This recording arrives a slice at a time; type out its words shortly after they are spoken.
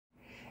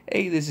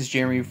Hey, this is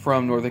Jeremy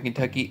from Northern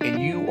Kentucky,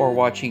 and you are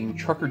watching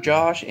Trucker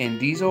Josh and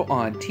Diesel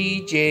on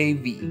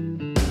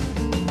TJV.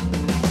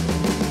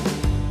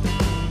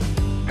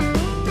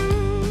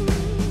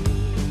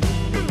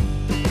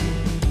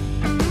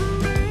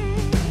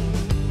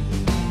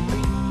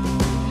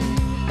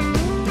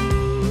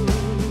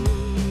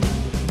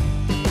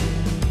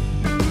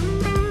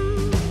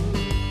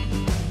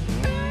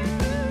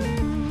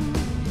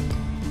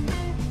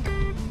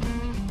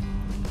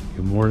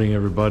 Good morning,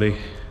 everybody.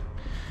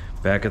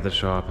 Back at the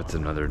shop, it's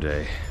another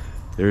day.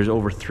 There's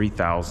over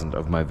 3,000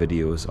 of my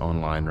videos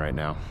online right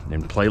now.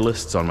 In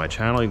playlists on my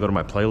channel, you go to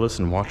my playlist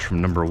and watch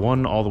from number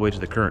 1 all the way to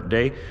the current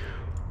day.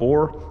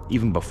 Or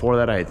even before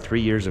that, I had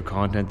 3 years of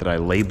content that I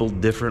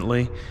labeled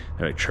differently.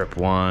 Like trip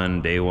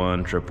 1, day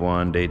 1, trip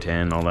 1, day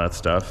 10, all that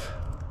stuff.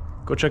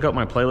 Go check out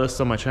my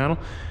playlists on my channel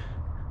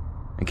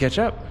and catch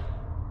up.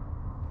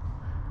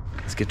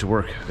 Let's get to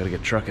work. I gotta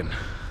get trucking.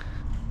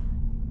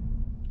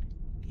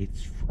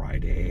 It's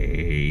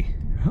Friday.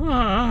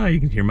 Ah, you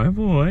can hear my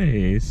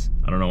voice.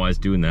 I don't know why it's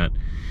doing that.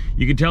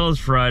 You can tell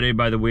it's Friday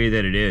by the way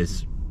that it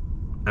is.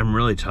 I'm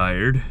really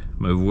tired.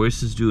 My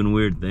voice is doing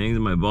weird things,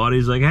 and my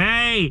body's like,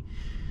 hey,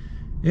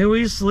 can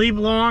we sleep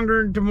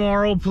longer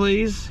tomorrow,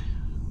 please?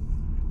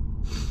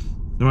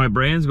 And my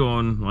brain's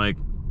going like,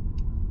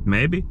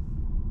 maybe.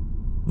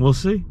 We'll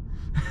see.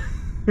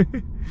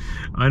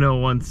 I know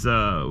once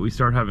we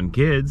start having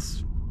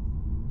kids,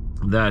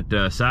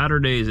 that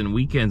Saturdays and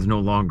weekends no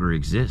longer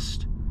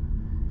exist.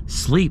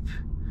 Sleep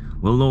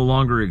will no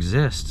longer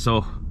exist,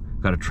 so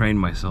gotta train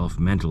myself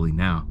mentally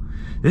now.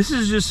 This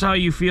is just how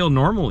you feel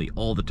normally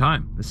all the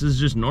time. This is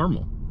just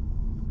normal.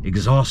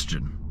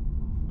 Exhaustion.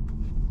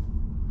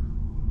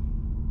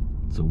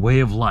 It's a way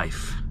of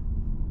life.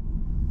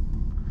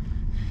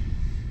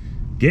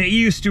 Get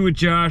used to it,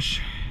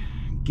 Josh.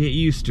 Get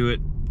used to it.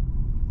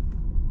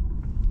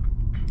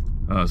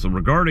 So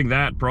regarding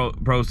that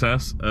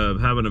process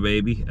of having a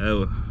baby,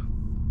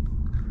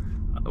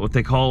 what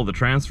they call the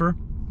transfer,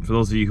 for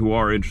those of you who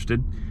are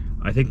interested,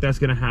 I think that's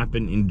gonna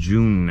happen in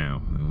June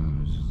now.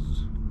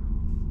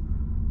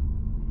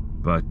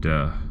 But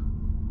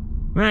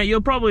man,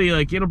 it'll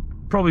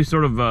probably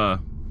sort of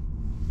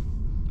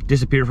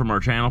disappear from our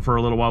channel for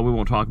a little while. We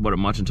won't talk about it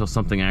much until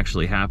something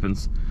actually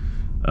happens.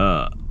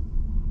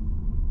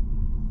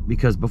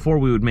 Because before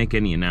we would make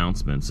any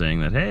announcement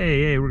saying that,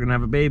 hey, we're gonna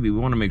have a baby, we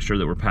want to make sure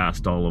that we're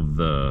past all of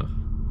the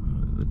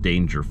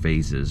danger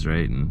phases,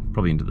 right? And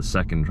probably into the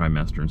second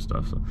trimester and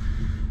stuff. So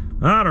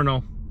I don't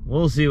know.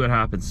 We'll see what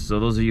happens. So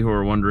those of you who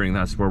are wondering,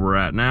 that's where we're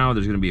at now.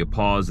 There's gonna be a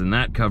pause in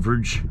that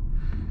coverage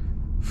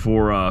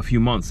for a few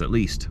months at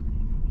least.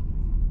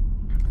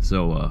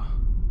 So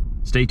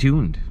stay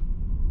tuned.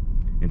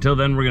 Until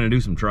then, we're gonna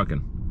do some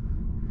trucking.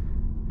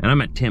 And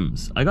I'm at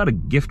Tim's. I got a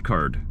gift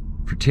card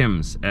for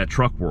Tim's at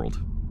Truck World.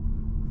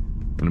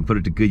 I'm gonna put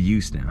it to good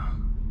use now.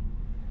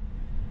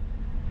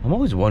 I'm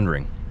always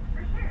wondering,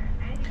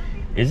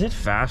 is it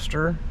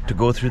faster to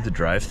go through the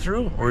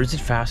drive-thru, or is it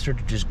faster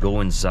to just go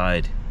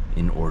inside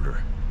in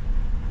order?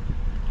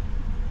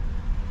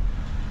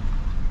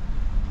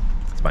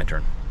 It's my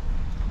turn.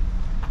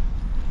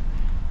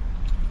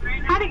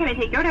 Howdy, can I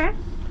take your order?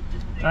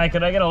 Hi,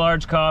 could I get a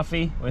large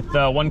coffee with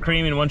 1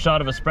 cream and 1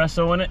 shot of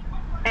espresso in it?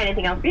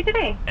 Anything else for you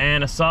today?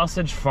 And a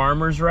sausage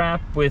farmer's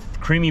wrap with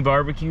creamy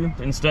barbecue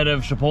instead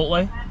of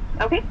chipotle.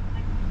 Okay.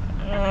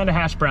 And a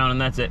hash brown,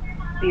 and that's it.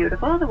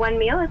 Beautiful. The one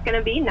meal is going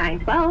to be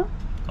 $9.12.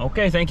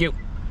 Okay, thank you.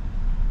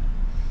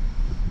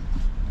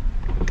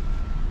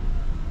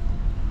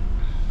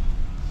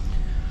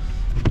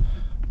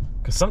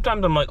 Because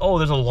sometimes I'm like, oh,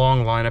 there's a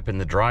long lineup in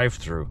the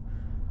drive-thru.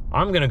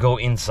 I'm going to go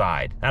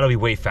inside. That'll be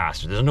way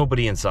faster. There's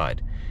nobody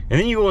inside. And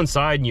then you go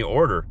inside and you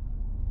order,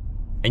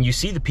 and you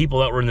see the people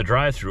that were in the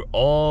drive-thru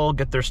all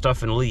get their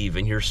stuff and leave,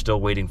 and you're still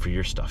waiting for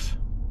your stuff.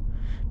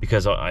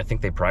 Because I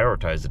think they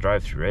prioritize the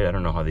drive-thru, right? I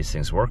don't know how these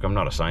things work. I'm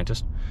not a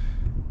scientist.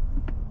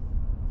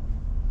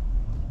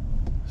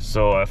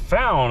 So I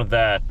found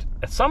that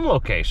at some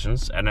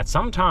locations and at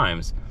some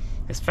times,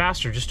 it's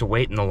faster just to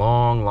wait in the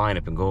long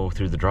lineup and go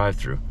through the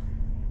drive-thru.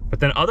 But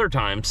then other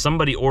times,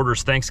 somebody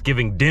orders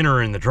Thanksgiving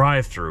dinner in the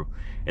drive-thru,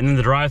 and then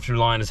the drive-thru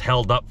line is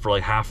held up for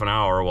like half an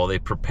hour while they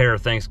prepare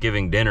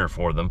Thanksgiving dinner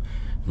for them.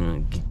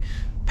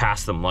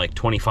 Pass them like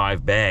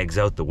 25 bags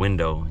out the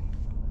window.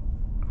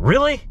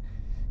 Really?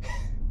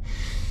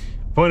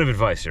 Point of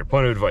advice here,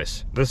 point of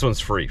advice. This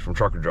one's free from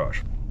Trucker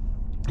Josh.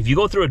 If you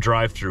go through a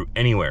drive-thru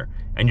anywhere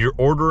and you're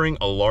ordering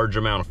a large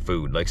amount of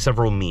food, like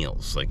several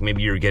meals, like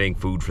maybe you're getting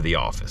food for the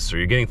office, or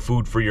you're getting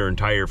food for your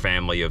entire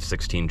family of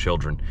 16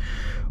 children,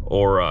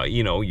 or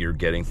you know, you're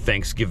getting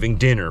Thanksgiving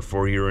dinner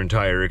for your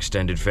entire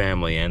extended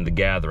family and the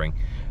gathering.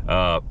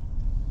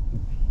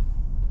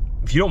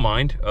 If you don't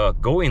mind,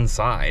 go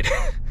inside.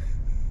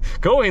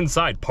 Go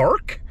inside.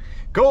 Park?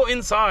 Go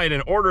inside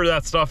and order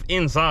that stuff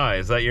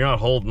inside so that you're not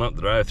holding up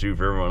the drive-thru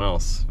for everyone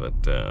else.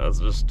 But that's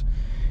just,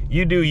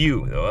 you do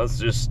you, though. That's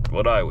just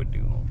what I would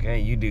do, okay?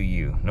 You do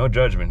you. No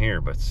judgment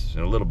here, but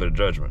a little bit of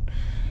judgment.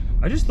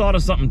 I just thought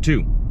of something,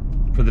 too.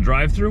 For the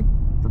drive-thru,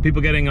 for people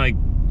getting, like,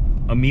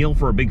 a meal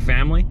for a big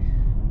family,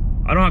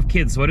 I don't have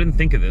kids, so I didn't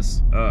think of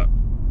this. But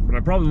I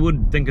probably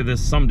would think of this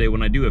someday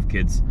when I do have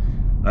kids.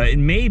 It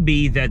may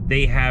be that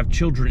they have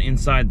children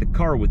inside the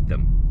car with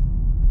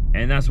them,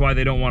 and that's why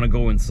they don't want to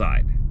go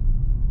inside.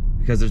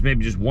 Because there's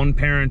maybe just one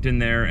parent in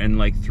there and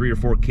like 3 or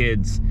 4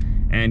 kids,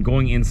 and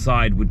going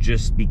inside would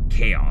just be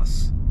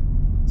chaos.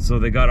 So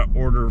they gotta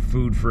order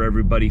food for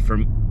everybody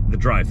from the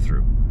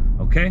drive-thru.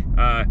 Okay?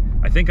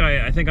 I think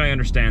I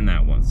understand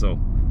that one. So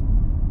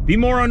be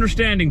more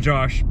understanding,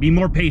 Josh. Be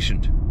more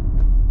patient.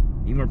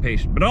 Be more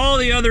patient. But all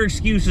the other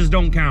excuses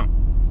don't count.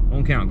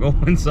 Don't count. Go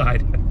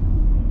inside.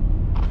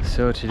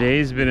 So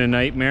today's been a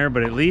nightmare,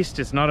 but at least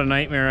it's not a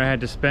nightmare I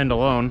had to spend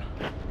alone.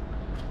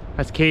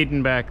 That's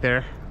Caden back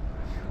there.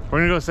 We're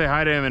gonna go say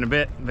hi to him in a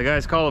bit. The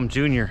guys call him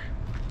Junior.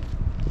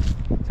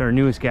 It's our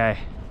newest guy.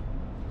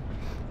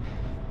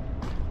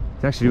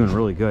 He's actually doing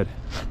really good.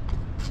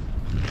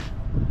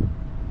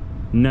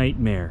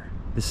 Nightmare.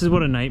 This is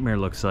what a nightmare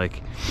looks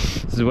like.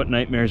 This is what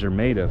nightmares are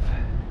made of.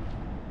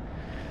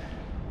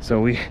 So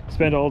we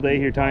spent all day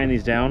here tying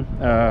these down.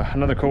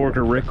 Another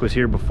coworker, Rick, was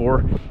here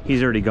before.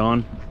 He's already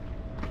gone.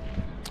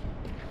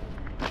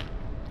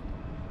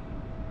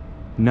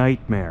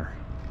 Nightmare.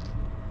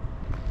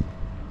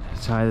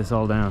 Let's tie this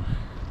all down.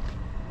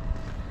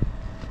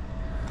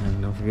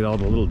 And don't forget all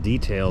the little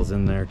details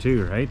in there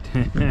too, right?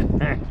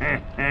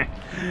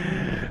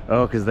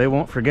 Oh, because they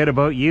won't forget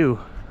about you.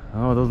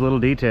 Oh, those little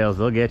details,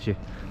 they'll get you.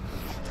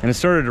 And it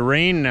started to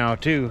rain now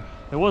too.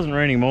 It wasn't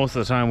raining most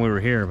of the time we were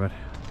here, but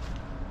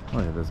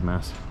look at this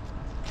mess.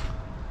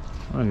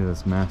 Look at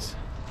this mess.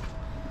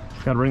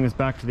 Gotta bring this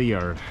back to the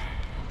yard.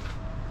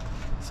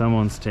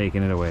 Someone's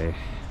taking it away.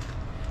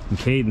 And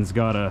Caden's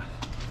got a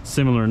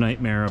similar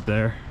nightmare up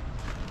there.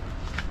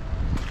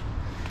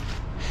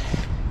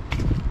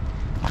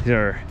 He's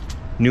our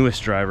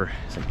newest driver.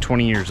 He's like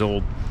 20 years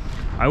old.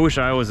 I wish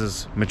I was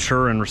as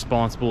mature and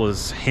responsible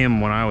as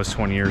him when I was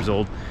 20 years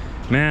old.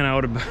 Man, I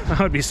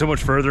would be so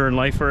much further in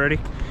life already.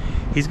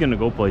 He's gonna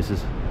go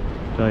places.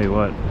 Tell you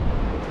what.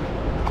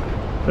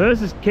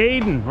 This is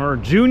Caden, or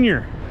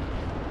Junior.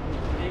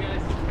 Hey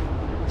guys.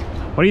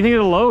 What do you think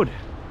of the load?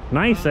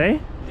 Nice, eh?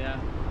 Yeah.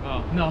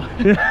 Oh, no.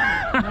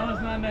 No,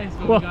 it's not nice,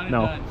 but Well, we got it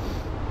no. done.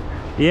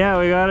 Yeah,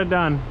 we got it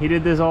done. He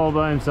did this all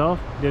by himself.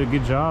 Did a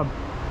good job.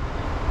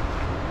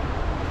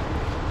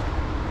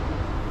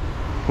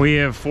 We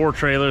have 4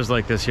 trailers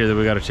like this here that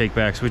we got to take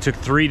back. So we took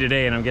 3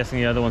 today, and I'm guessing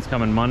the other one's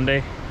coming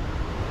Monday.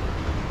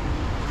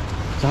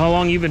 So how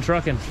long you been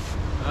trucking?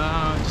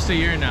 Just a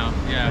year now.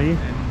 Yeah. Are you?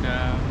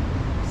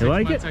 And 6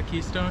 like months it? at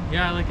Keystone.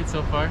 Yeah, I like it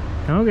so far.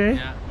 Okay.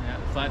 Yeah, yeah.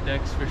 Flat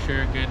decks for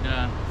sure. Good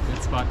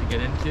spot to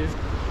get into.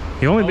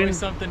 You only Always been.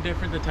 something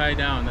different to tie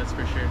down. That's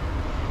for sure.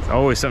 It's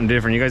always something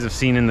different. You guys have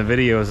seen in the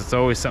videos. It's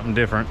always something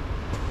different.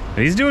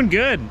 But he's doing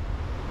good.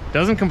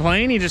 Doesn't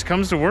complain. He just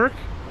comes to work.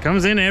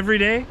 Comes in every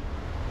day.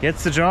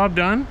 Gets the job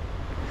done.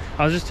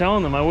 I was just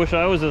telling them, I wish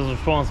I was as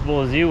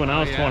responsible as you when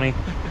I was 20.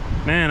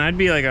 Man, I'd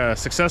be like a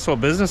successful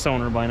business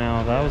owner by now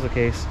if that was the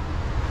case.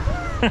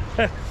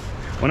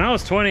 When I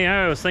was 20,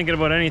 I was thinking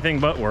about anything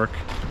but work.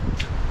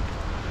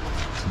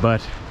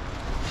 But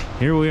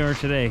here we are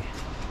today.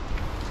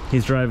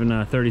 He's driving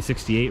a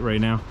 3068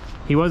 right now.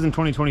 He was in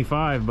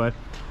 2025, but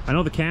I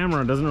know the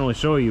camera doesn't really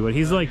show you, but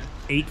he's like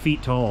 8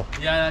 feet tall.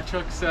 Yeah, that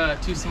truck's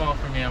too small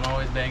for me. I'm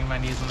always banging my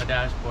knees on the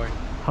dashboard.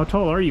 How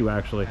tall are you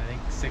actually? I think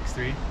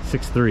 6'3".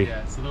 6'3".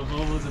 Yeah, so the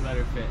Volvo's a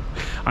better fit.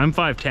 I'm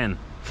 5'10",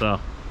 so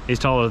he's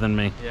taller than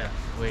me. Yeah,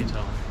 way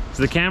taller.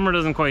 So the camera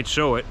doesn't quite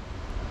show it.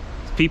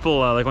 People,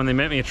 like when they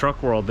met me at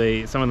Truck World,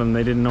 some of them,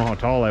 they didn't know how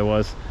tall I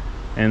was.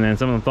 And then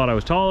some of them thought I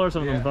was taller,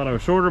 some of them thought I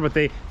was shorter, but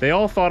they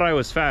all thought I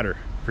was fatter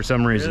for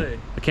some reason. Really?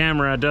 The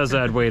camera does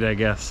add weight, I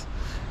guess.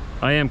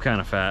 I am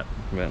kind of fat,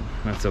 but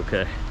that's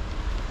okay.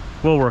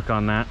 We'll work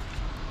on that.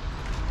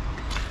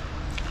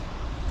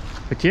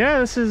 But yeah,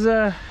 this is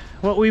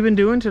what we've been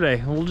doing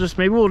today.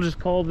 Maybe we'll just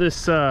call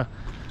this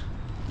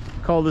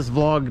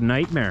vlog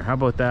Nightmare. How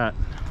about that?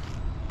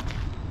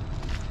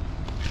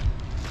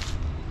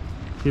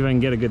 See if I can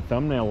get a good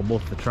thumbnail of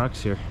both the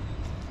trucks here.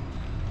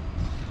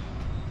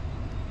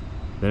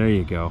 There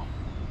you go.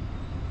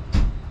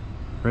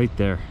 Right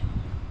there.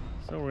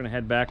 So we're gonna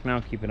head back now,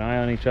 keep an eye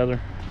on each other.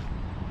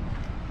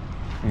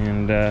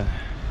 And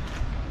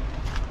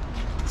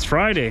it's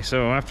Friday,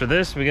 so after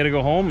this we gotta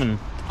go home and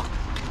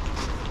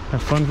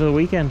have fun for the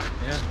weekend.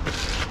 Yeah.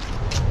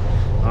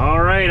 All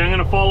right, I'm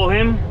gonna follow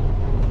him.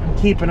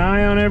 Keep an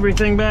eye on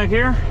everything back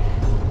here.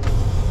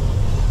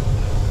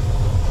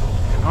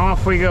 And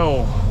off we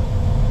go.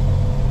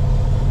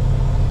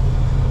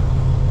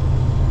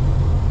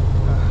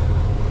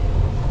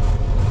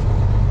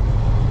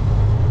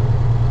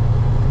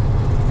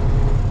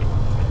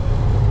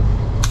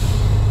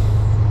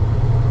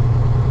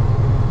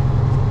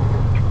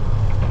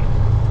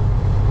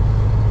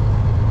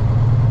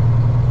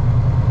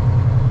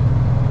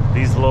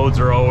 These loads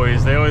are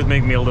they always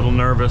make me a little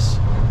nervous.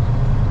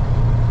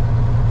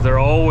 They're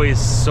always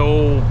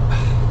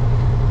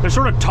they're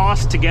sort of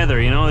tossed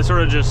together, you know? They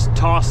sort of just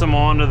toss them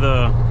onto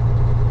the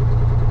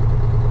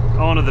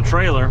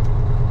trailer,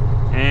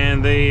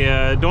 and they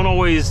don't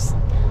always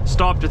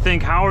stop to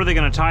think, how are they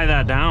gonna tie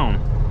that down,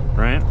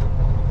 right?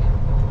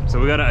 So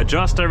we gotta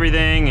adjust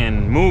everything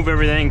and move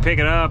everything, pick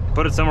it up,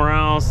 put it somewhere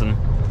else, and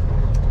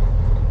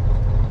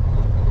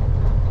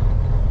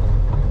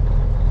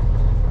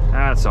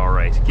that's all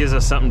right. Gives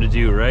us something to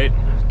do, right?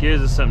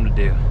 Gives us something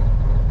to do.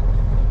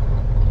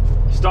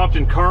 Stopped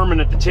in Carmen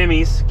at the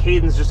Timmy's.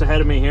 Caden's just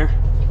ahead of me here.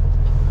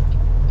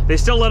 They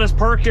still let us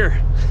park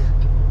here.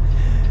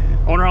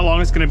 I wonder how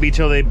long it's gonna be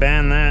till they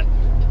ban that.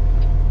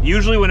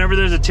 Usually whenever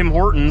there's a Tim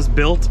Hortons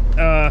built,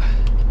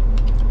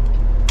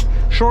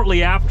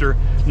 shortly after,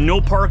 no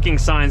parking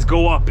signs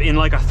go up in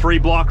like a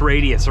 3-block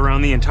radius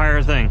around the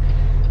entire thing.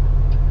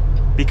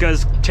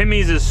 Because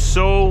Timmy's is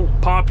so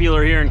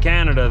popular here in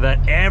Canada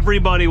that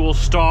everybody will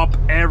stop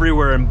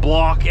everywhere and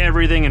block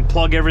everything and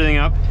plug everything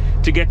up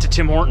to get to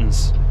Tim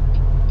Hortons.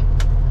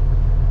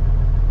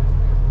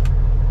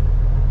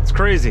 It's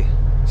crazy.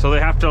 So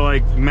they have to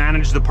like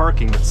manage the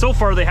parking. But so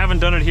far they haven't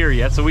done it here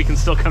yet, so we can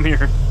still come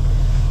here.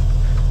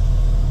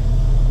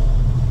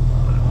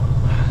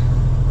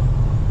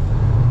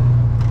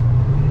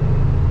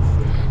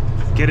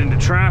 Get into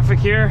traffic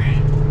here.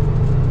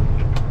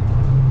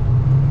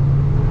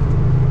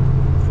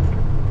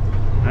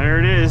 There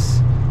it is.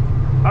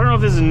 I don't know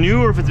if this is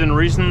new or if it's been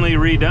recently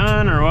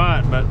redone or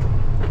what, but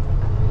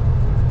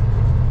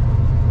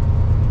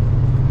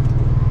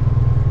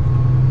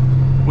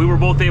we were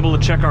both able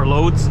to check our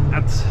loads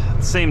at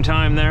the same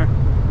time there.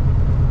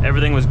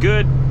 Everything was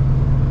good.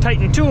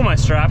 Tightened 2 of my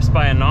straps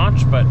by a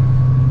notch, but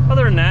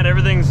other than that,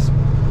 everything's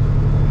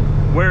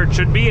where it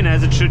should be and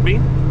as it should be.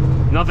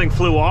 Nothing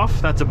flew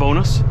off. That's a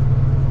bonus.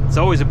 It's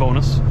always a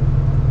bonus.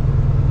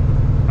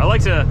 I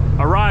like to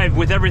arrive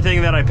with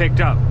everything that I picked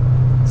up.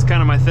 It's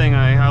kind of my thing.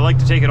 I like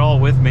to take it all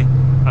with me.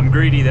 I'm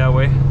greedy that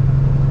way.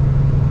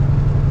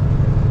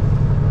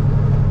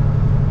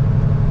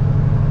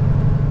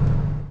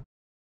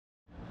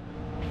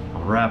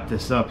 I'll wrap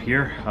this up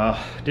here.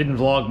 Didn't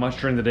vlog much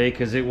during the day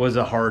because it was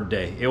a hard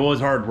day. It was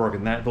hard work,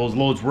 and those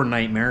loads were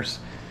nightmares,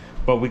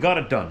 but we got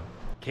it done.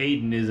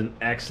 Caden is an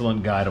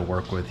excellent guy to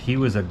work with. He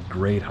was a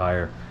great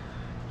hire.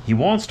 He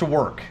wants to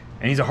work,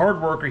 and he's a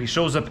hard worker. He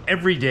shows up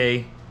every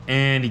day,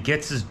 and he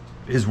gets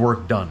his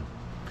work done.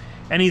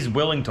 And he's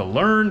willing to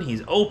learn.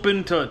 He's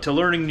open to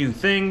learning new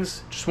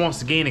things. Just wants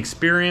to gain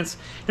experience.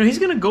 You know, he's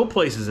gonna go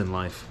places in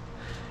life.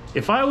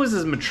 If I was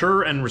as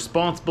mature and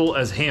responsible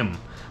as him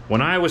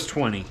when I was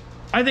 20,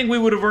 I think we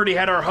would have already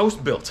had our house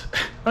built.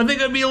 I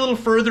think I'd be a little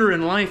further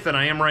in life than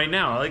I am right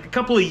now, like a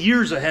couple of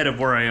years ahead of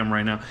where I am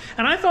right now.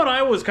 And I thought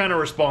I was kind of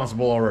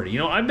responsible already. You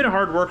know, I've been a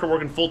hard worker,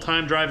 working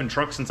full-time, driving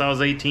trucks since I was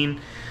 18.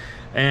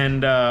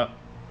 And, I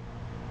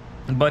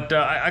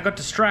got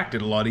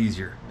distracted a lot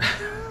easier,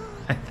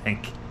 I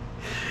think.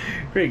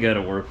 Great guy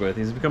to work with.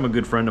 He's become a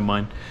good friend of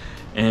mine.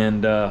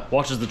 And,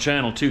 watches the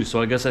channel too, so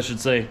I guess I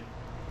should say,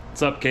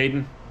 what's up,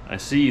 Caden? I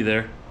see you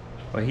there.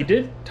 Well, he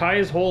did tie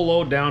his whole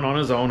load down on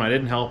his own. I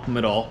didn't help him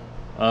at all.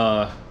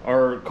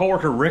 Our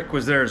coworker Rick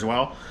was there as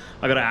well.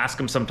 I gotta ask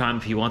him sometime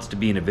if he wants to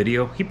be in a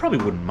video. He probably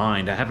wouldn't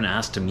mind. I haven't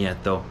asked him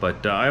yet though,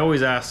 but I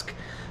always ask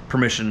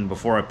permission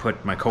before I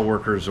put my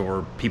coworkers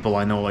or people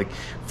I know like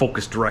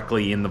focus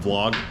directly in the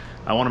vlog.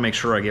 I want to make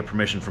sure I get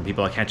permission from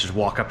people. I can't just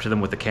walk up to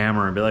them with the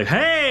camera and be like,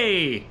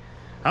 hey,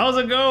 how's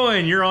it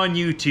going? You're on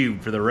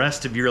YouTube for the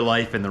rest of your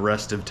life and the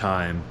rest of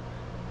time.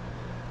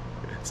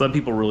 Some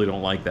people really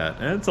don't like that.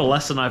 And it's a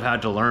lesson I've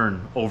had to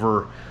learn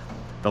over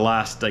the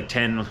last like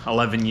 10,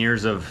 11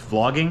 years of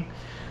vlogging.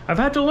 I've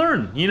had to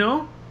learn, you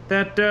know,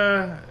 that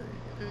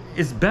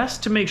it's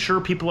best to make sure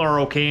people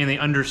are okay and they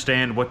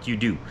understand what you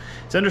do.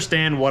 To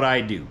understand what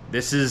I do.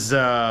 This is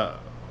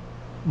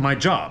my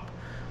job.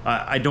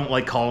 I don't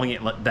like calling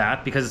it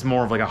that because it's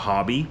more of like a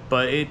hobby,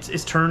 but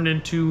it's turned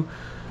into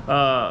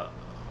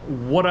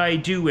what I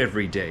do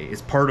every day.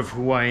 It's part of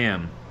who I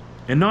am.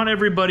 And not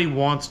everybody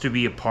wants to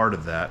be a part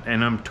of that,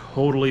 and I'm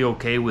totally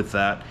okay with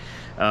that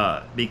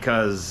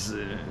because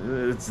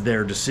it's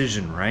their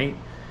decision, right?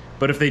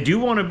 But if they do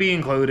want to be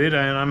included,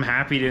 and I'm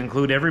happy to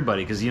include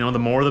everybody, because, you know, the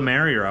more the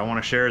merrier. I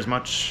want to share as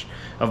much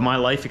of my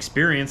life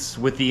experience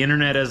with the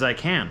internet as I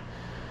can.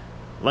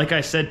 Like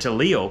I said to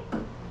Leo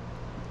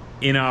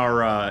in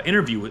our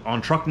interview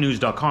on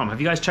trucknews.com.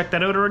 Have you guys checked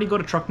that out already? Go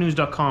to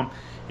trucknews.com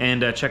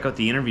and check out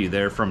the interview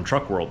there from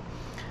Truck World.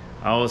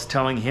 I was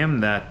telling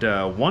him that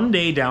one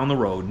day down the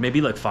road,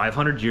 maybe like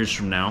 500 years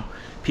from now,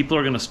 people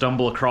are going to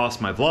stumble across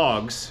my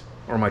vlogs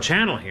or my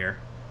channel here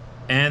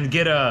and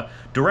get a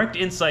direct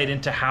insight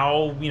into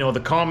how, you know,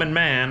 the common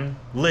man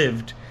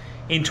lived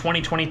in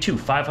 2022,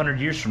 500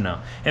 years from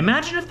now.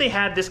 Imagine if they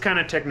had this kind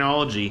of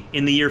technology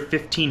in the year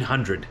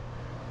 1500.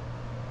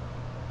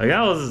 Like,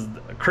 that was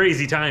a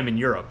crazy time in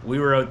Europe. We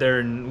were out there,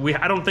 and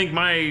I don't think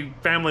my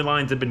family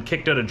lines had been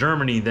kicked out of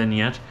Germany then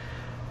yet.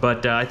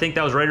 But I think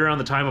that was right around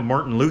the time of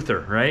Martin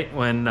Luther, right?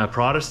 When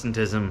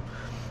Protestantism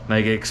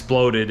like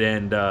exploded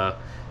and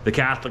the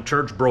Catholic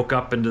Church broke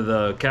up into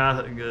the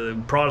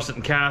Protestant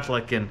and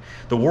Catholic, and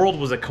the world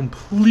was a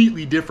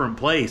completely different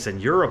place,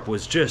 and Europe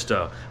was just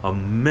a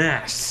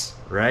mess,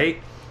 right?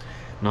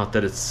 Not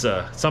that it's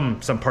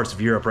some parts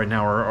of Europe right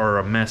now are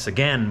a mess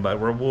again, but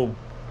we'll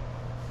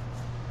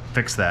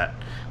fix that.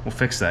 We'll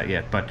fix that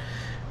yet. But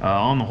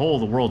on the whole,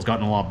 the world's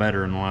gotten a lot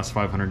better in the last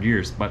 500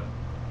 years. But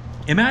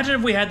imagine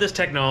if we had this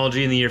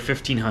technology in the year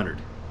 1500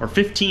 or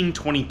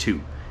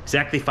 1522,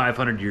 exactly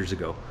 500 years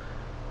ago,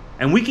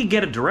 and we could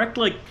get a direct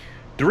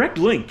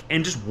link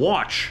and just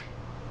watch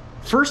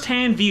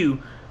first-hand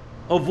view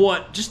of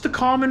what just the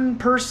common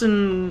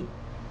person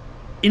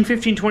in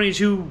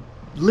 1522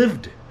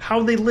 lived,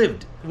 how they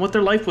lived, what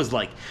their life was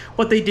like,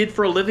 what they did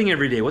for a living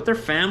every day, what their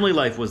family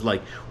life was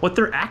like, what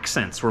their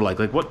accents were like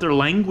what their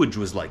language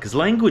was like, because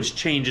language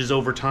changes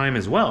over time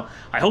as well.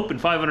 I hope in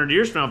 500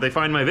 years from now, if they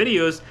find my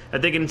videos,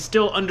 that they can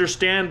still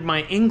understand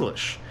my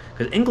English,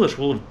 because English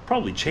will have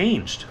probably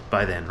changed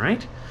by then,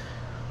 right?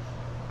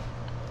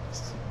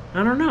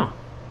 I don't know.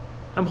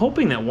 I'm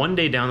hoping that one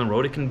day down the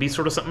road it can be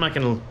sort of something I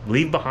can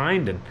leave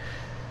behind. And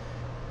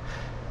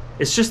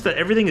it's just that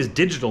everything is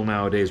digital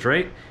nowadays,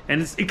 right?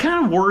 And it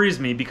kind of worries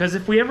me, because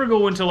if we ever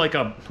go into like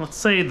let's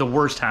say the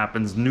worst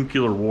happens,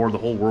 nuclear war, the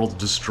whole world's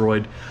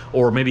destroyed,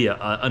 or maybe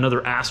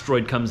another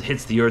asteroid comes,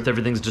 hits the Earth,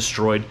 everything's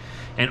destroyed,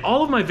 and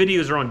all of my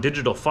videos are on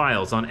digital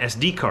files, on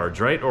SD cards,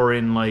 right? Or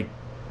in like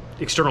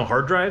external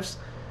hard drives.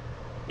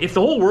 If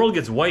the whole world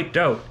gets wiped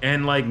out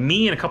and like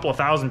me and a couple of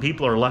thousand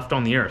people are left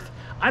on the Earth,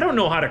 I don't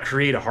know how to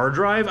create a hard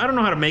drive. I don't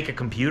know how to make a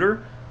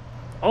computer.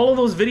 All of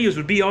those videos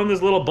would be on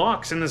this little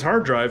box in this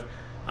hard drive.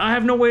 I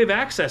have no way of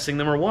accessing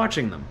them or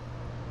watching them.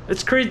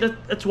 It's crazy.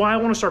 That's why I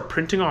want to start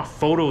printing off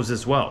photos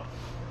as well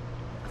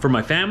for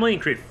my family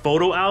and create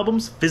photo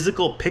albums,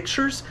 physical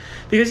pictures.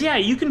 Because yeah,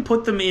 you can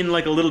put them in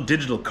like a little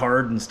digital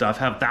card and stuff,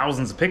 have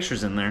thousands of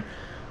pictures in there.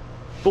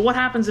 But what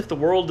happens if the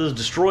world is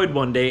destroyed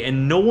one day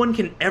and no one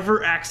can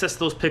ever access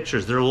those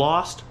pictures? They're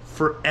lost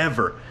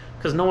forever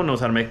because no one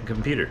knows how to make a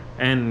computer.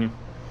 And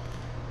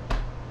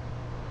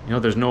you know,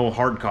 there's no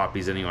hard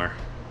copies anywhere.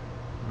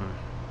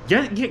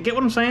 Get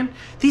what I'm saying?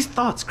 These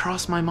thoughts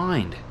cross my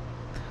mind.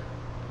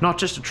 Not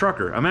just a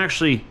trucker. I'm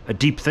actually a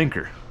deep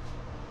thinker.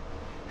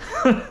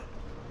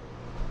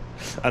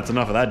 That's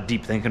enough of that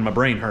deep thinking. My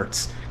brain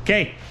hurts.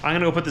 Okay, I'm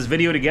gonna go put this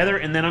video together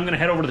and then I'm gonna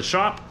head over to the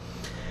shop.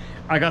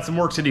 I got some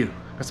work to do.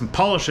 Got some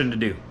polishing to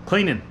do.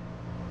 Cleaning.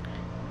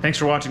 Thanks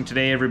for watching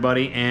today,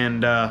 everybody,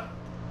 and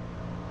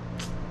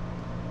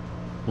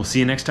we'll see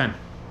you next time.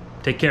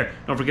 Take care.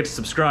 Don't forget to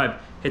subscribe.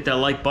 Hit that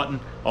like button.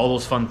 All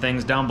those fun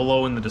things down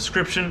below in the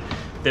description.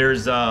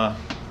 There's all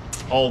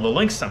the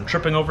links. I'm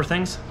tripping over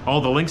things.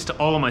 All the links to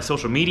all of my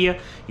social media.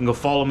 You can go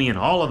follow me in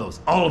all of those.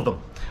 All of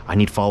them. I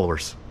need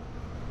followers.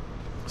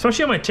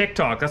 Especially on my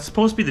TikTok. That's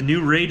supposed to be the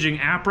new raging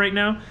app right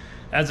now.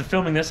 As of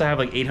filming this, I have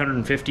like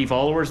 850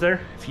 followers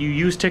there. If you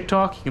use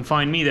TikTok, you can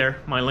find me there.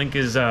 My link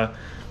is down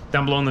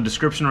below in the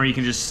description, or you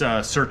can just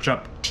search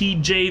up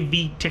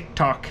TJV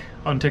TikTok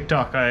on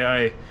TikTok.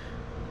 I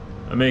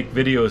make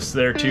videos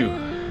there too.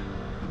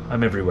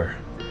 I'm everywhere.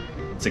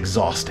 It's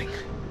exhausting.